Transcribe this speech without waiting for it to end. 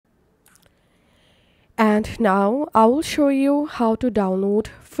And now I will show you how to download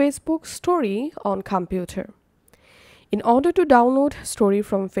Facebook Story on computer. In order to download Story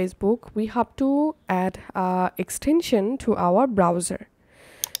from Facebook, we have to add an extension to our browser.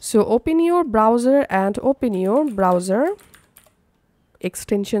 So open your browser and open your browser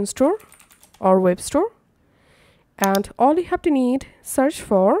extension store or web store. And all you have to need, search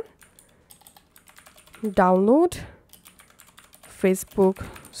for download Facebook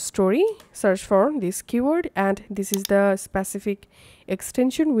Story, search for this keyword, and this is the specific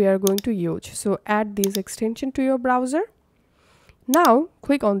extension we are going to use. So add this extension to your browser. Now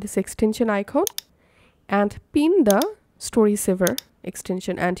click on this extension icon and pin the Story Saver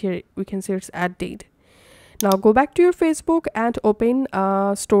extension, and here we can see it's add date. Now go back to your Facebook and open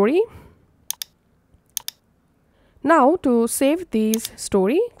Story. Now to save this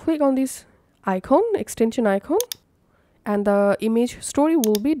story, click on this icon, extension icon, and the image story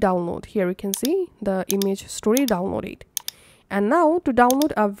will be download. Here you can see the image story downloaded. And now to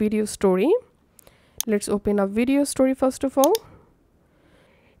download a video story, let's open a video story first of all.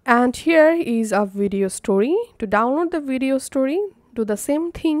 And here is a video story. To download the video story, do the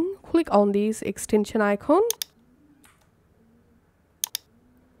same thing, click on this extension icon.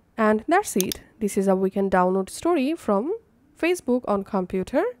 And that's it. This is how we can download story from Facebook on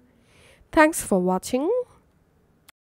computer. Thanks for watching.